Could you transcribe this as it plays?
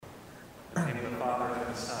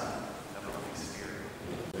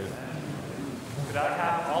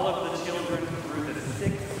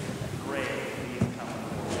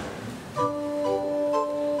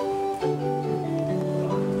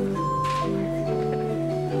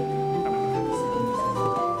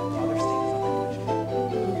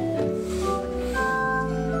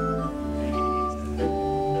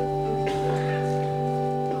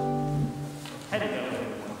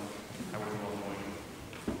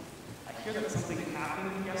I hear that something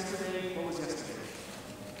happened yesterday. What was yesterday?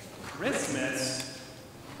 Christmas?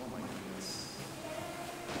 Oh my goodness.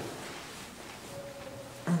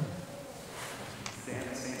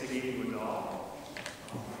 Santa gave you a doll?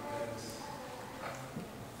 Oh my goodness.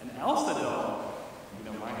 An Elsa doll? You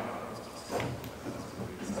know, my doll was just...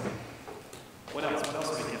 What else? What else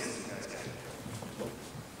are the gifts you guys get?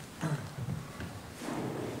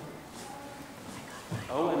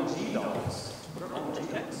 OMG dolls. What are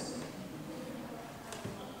OMG dolls?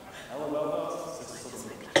 LOL dolls?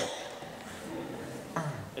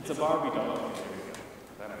 It's a Barbie doll. There we go.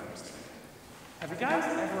 That I understand. Have you guys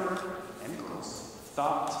ever, any girls,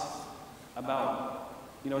 thought about,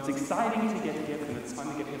 it's exciting to get gifts and it's fun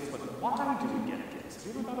to get gifts, but why do we get gifts?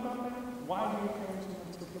 Have you ever thought about that? Why do your parents want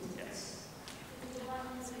us to get gifts?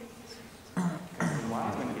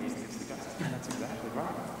 Wise men gave gifts to God. That's exactly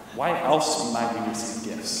right. Why else might we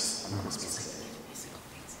receive gifts on Christmas Day?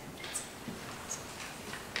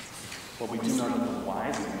 Well, we do know that the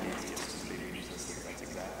wise men gave gifts to baby Jesus. That's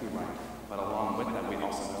exactly right. But along with that, we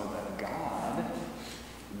also know that God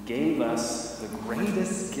gave us the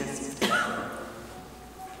greatest gift ever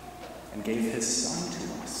and gave his Son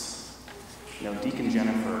to us. Deacon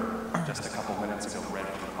Jennifer, just a couple minutes ago, read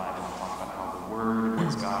from the Bible and talked about how the Word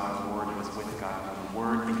was God, the Word was with God, and the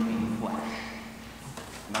Word became flesh.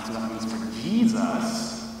 And that's what that means for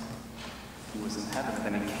Jesus. He was in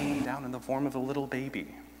heaven, and he came down in the form of a little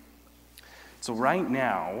baby. So right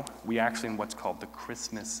now, we actually in what's called the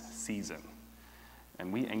Christmas season.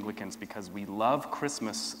 And we Anglicans, because we love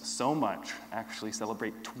Christmas so much, actually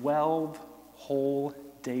celebrate 12 whole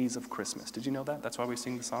days of Christmas. Did you know that? That's why we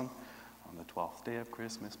sing the song. On the 12th day of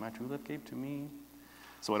Christmas, my true love gave to me.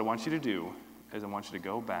 So what I want you to do is I want you to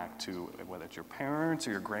go back to, whether it's your parents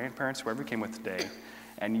or your grandparents, whoever you came with today,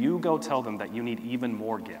 and you go tell them that you need even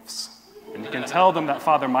more gifts. And you can tell them that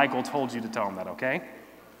Father Michael told you to tell them that, okay?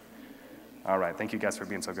 All right, thank you guys for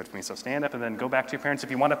being so good for me. So stand up and then go back to your parents. If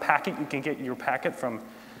you want a packet, you can get your packet from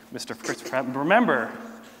Mr. Chris. Remember,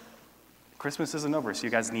 Christmas isn't over, so you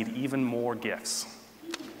guys need even more gifts.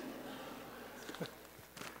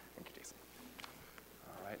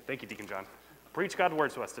 Thank you, Deacon John. Preach God's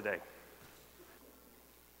words to us today.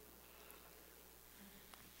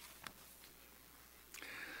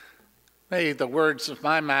 May the words of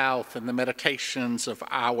my mouth and the meditations of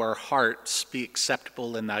our hearts be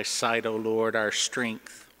acceptable in thy sight, O Lord, our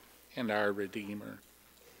strength and our Redeemer.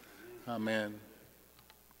 Amen.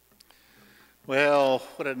 Well,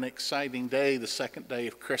 what an exciting day, the second day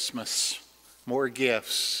of Christmas. More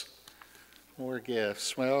gifts. More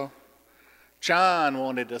gifts. Well, John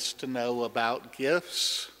wanted us to know about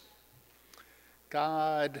gifts.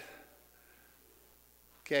 God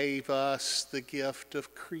gave us the gift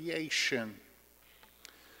of creation.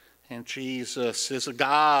 And Jesus is a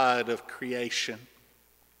God of creation.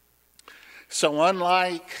 So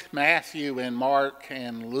unlike Matthew and Mark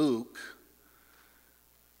and Luke,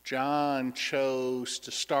 John chose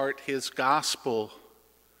to start his gospel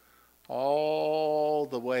all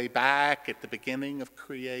the way back at the beginning of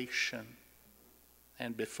creation.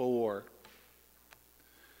 And before.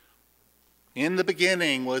 In the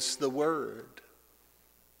beginning was the Word.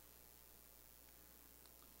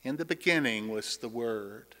 In the beginning was the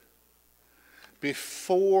Word.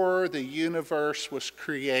 Before the universe was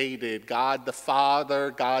created, God the Father,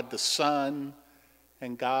 God the Son,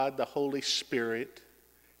 and God the Holy Spirit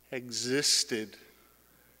existed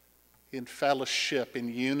in fellowship,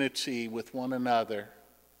 in unity with one another.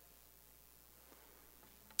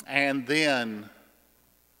 And then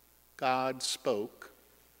God spoke,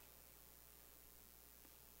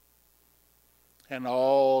 and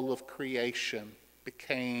all of creation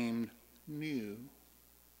became new,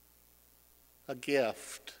 a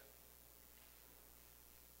gift.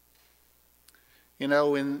 In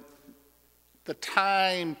the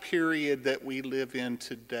time period that we live in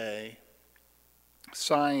today,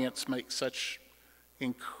 science makes such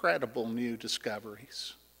incredible new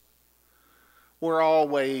discoveries. We're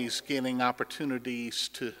always getting opportunities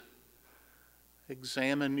to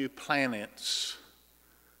examine new planets,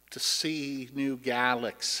 to see new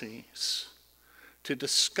galaxies, to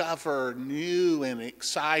discover new and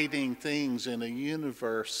exciting things in a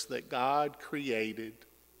universe that God created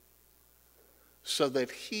so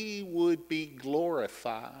that he would be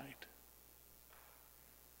glorified.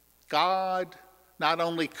 God not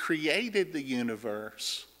only created the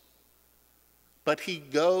universe, but he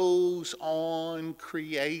goes on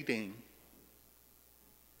creating.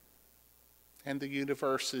 And the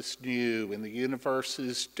universe is new, and the universe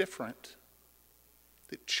is different.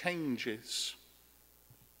 It changes.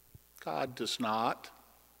 God does not.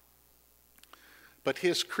 but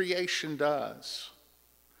his creation does.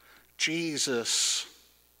 Jesus,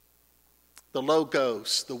 the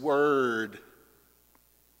Logos, the Word,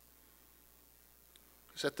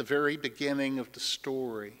 is at the very beginning of the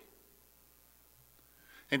story.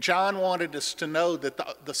 And John wanted us to know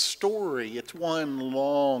that the story, it's one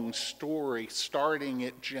long story starting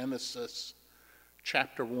at Genesis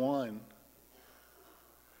chapter 1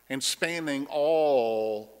 and spanning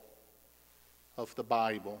all of the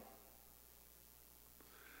Bible.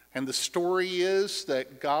 And the story is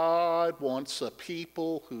that God wants a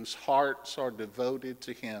people whose hearts are devoted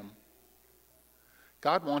to him.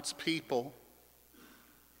 God wants people.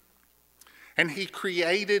 And he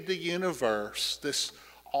created the universe, this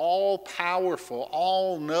all-powerful,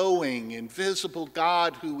 all-knowing, invisible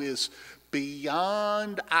God who is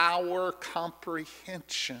beyond our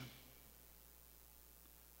comprehension.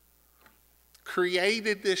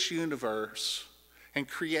 Created this universe and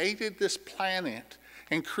created this planet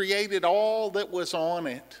and created all that was on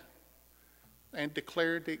it and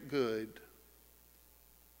declared it good.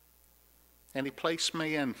 And he placed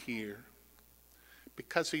man here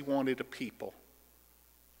because he wanted a people.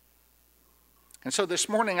 And so this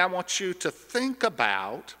morning I want you to think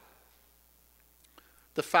about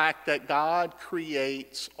the fact that God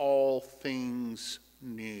creates all things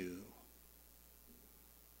new.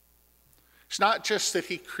 It's not just that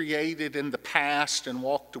he created in the past and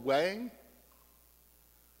walked away.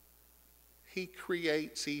 He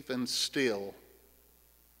creates even still,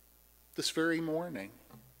 this very morning.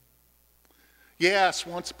 Yes,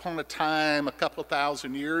 once upon a time, a couple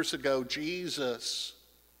thousand years ago, Jesus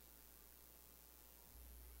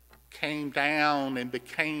came down and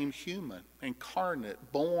became human,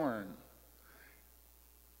 incarnate, born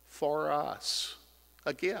for us,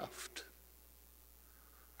 a gift,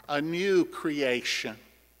 a new creation,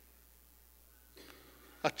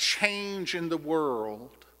 a change in the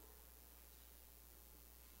world.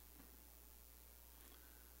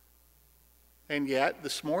 And yet,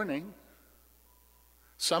 this morning,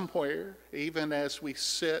 somewhere, even as we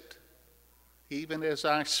sit, even as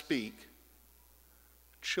I speak,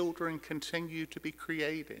 children continue to be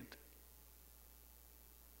created.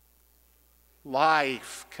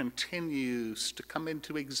 Life continues to come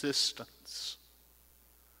into existence.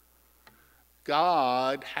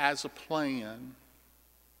 God has a plan.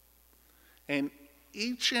 And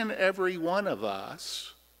each and every one of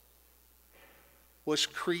us was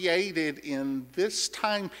created in this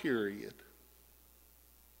time period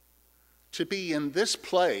to be in this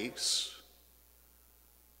place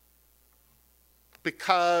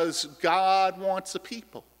because God wants a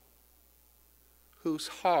people whose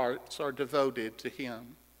hearts are devoted to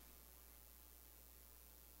him.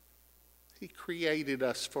 He created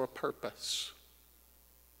us for a purpose.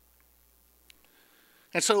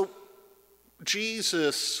 And so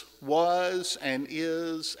Jesus was and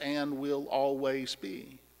is and will always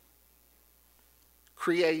be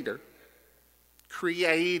creator,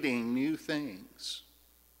 creating new things.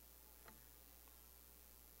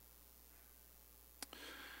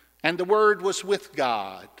 And the Word was with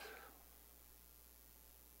God.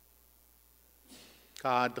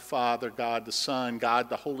 God the Father, God the Son, God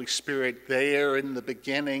the Holy Spirit, there in the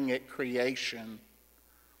beginning at creation.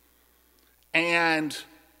 And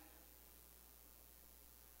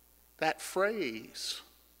that phrase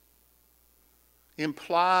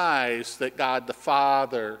implies that God the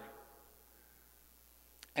Father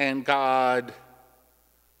and God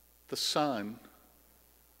the Son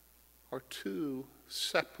are two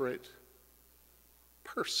separate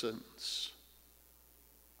persons,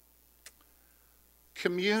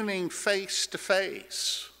 communing face to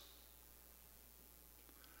face.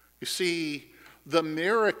 You see, the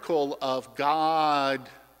miracle of God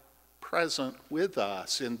present with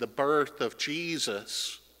us in the birth of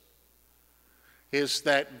Jesus is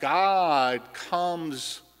that God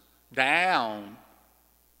comes down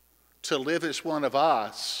to live as one of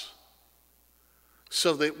us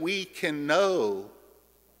so that we can know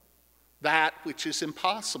that which is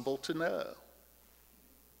impossible to know.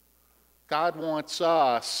 God wants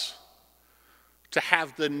us to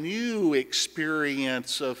have the new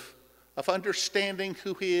experience of understanding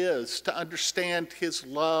who he is, to understand his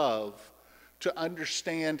love, to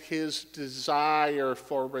understand his desire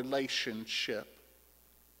for relationship.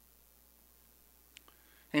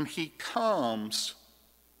 And he comes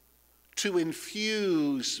to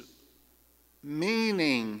infuse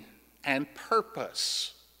meaning and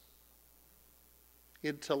purpose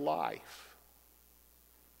into life.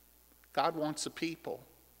 God wants a people.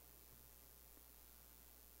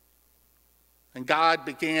 And God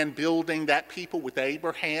began building that people with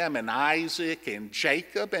Abraham and Isaac and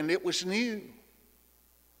Jacob, and it was new.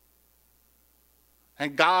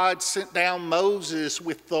 And God sent down Moses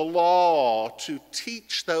with the law to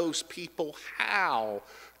teach those people how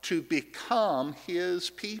to become his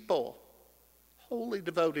people, wholly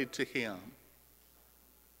devoted to him.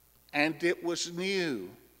 And it was new.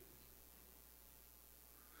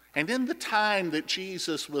 And in the time that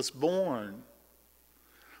Jesus was born,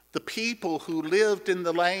 the people who lived in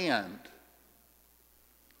the land,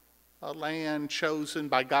 a land chosen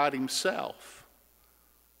by God himself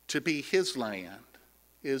to be his land,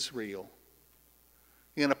 Israel,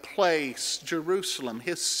 in a place, Jerusalem,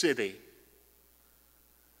 his city,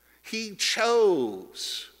 he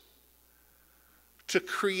chose to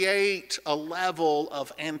create a level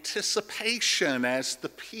of anticipation as the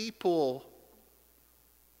people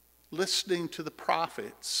listening to the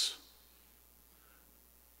prophets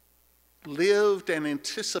lived in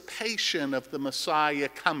anticipation of the Messiah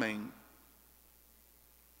coming.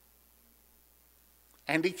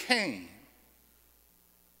 And he came.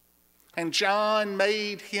 And John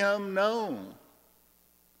made him known.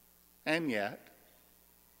 And yet,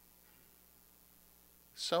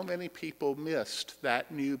 so many people missed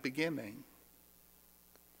that new beginning.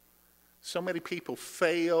 So many people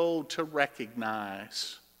failed to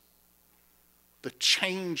recognize the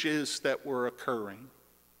changes that were occurring.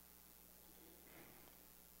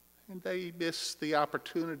 And they missed the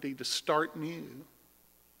opportunity to start new.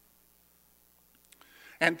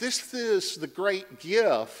 And this is the great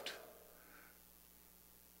gift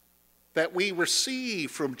that we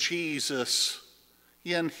receive from Jesus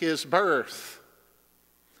in his birth,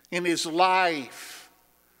 in his life,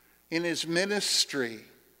 in his ministry,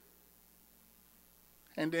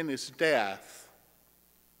 and in his death,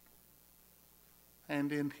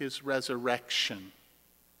 and in his resurrection.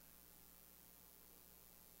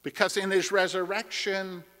 Because in his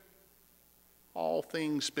resurrection, all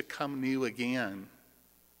things become new again.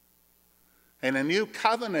 And a new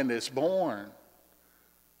covenant is born.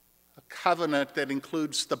 A covenant that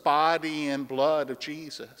includes the body and blood of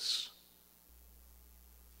Jesus.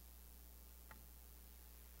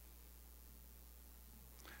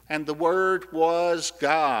 And the Word was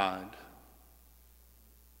God,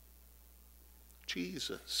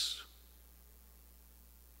 Jesus.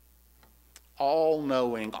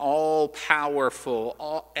 All-knowing,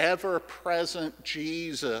 all-powerful, ever-present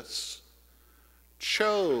Jesus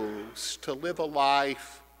chose to live a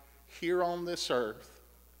life here on this earth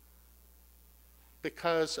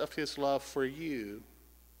because of his love for you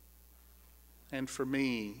and for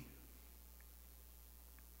me.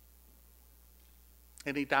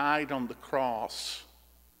 And he died on the cross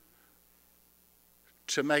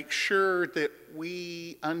to make sure that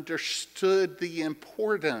we understood the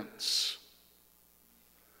importance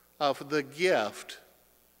of the gift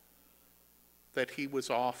that he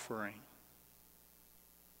was offering.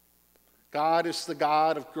 God is the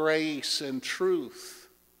God of grace and truth.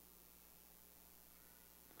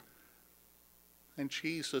 And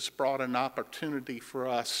Jesus brought an opportunity for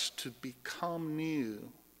us to become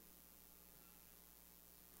new.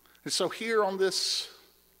 And so here on this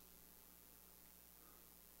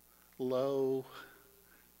low,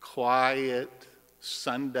 quiet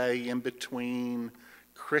Sunday in between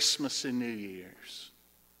Christmas and New Year's,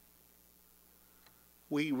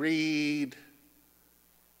 we read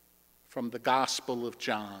from the Gospel of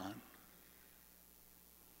John.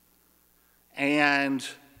 And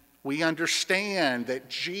we understand that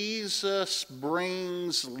Jesus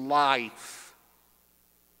brings life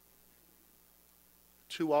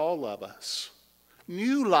to all of us.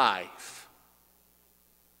 New life.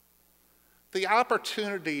 The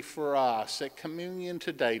opportunity for us at communion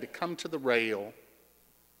today to come to the rail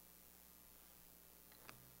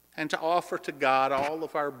and to offer to God all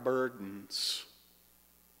of our burdens,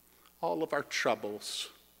 all of our troubles,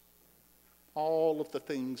 all of the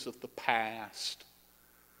things of the past,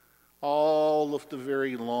 all of the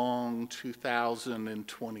very long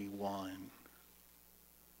 2021,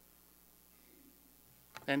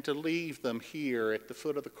 and to leave them here at the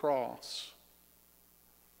foot of the cross.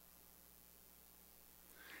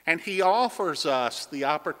 And he offers us the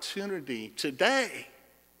opportunity today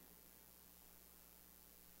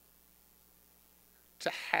to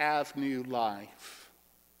have new life.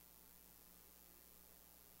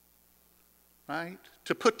 Right?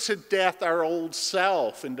 To put to death our old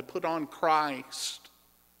self and to put on Christ.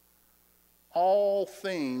 All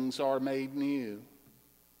things are made new.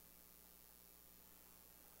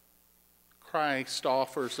 Christ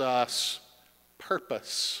offers us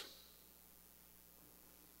purpose.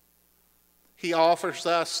 He offers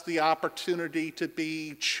us the opportunity to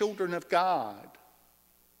be children of God,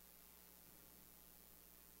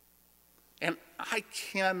 And I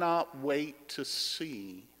cannot wait to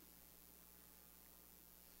see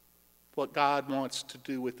what God wants to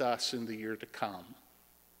do with us in the year to come.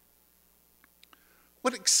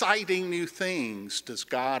 What exciting new things does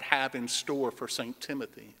God have in store for St.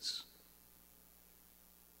 Timothy's?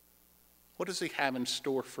 What does he have in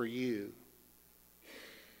store for you?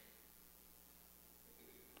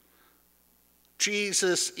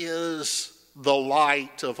 Jesus is the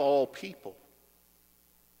light of all people.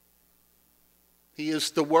 He is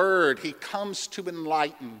the Word. He comes to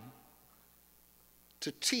enlighten,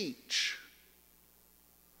 to teach,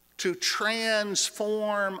 to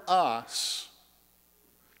transform us,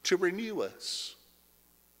 to renew us,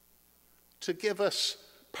 to give us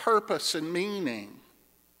purpose and meaning.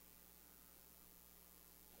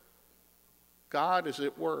 God is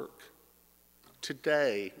at work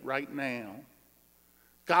today, right now.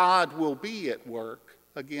 God will be at work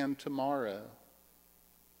again tomorrow.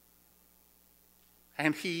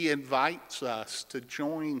 And he invites us to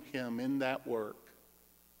join him in that work.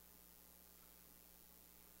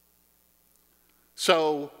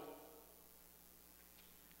 So,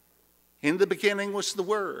 in the beginning was the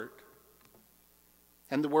Word,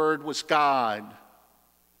 and the Word was God,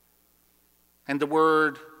 and the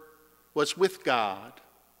Word was with God.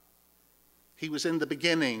 He was in the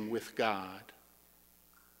beginning with God.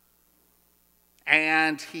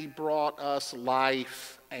 And he brought us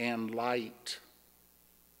life and light.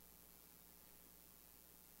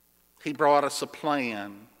 He brought us a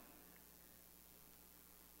plan.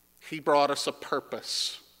 He brought us a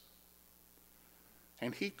purpose.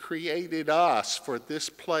 And he created us for this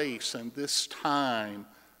place and this time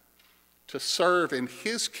to serve in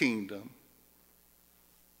his kingdom,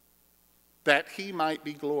 that he might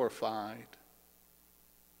be glorified.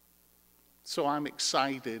 So I'm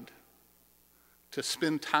excited to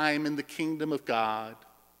spend time in the kingdom of God,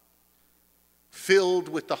 filled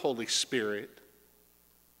with the Holy Spirit,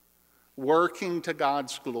 working to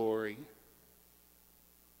God's glory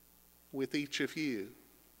with each of you.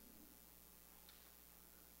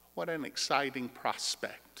 What an exciting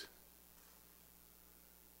prospect.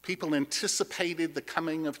 People anticipated the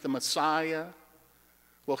coming of the Messiah.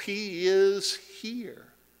 Well, he is here.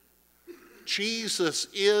 Jesus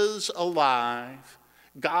is alive.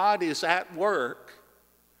 God is at work.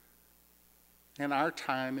 And our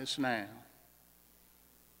time is now.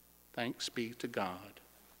 Thanks be to God.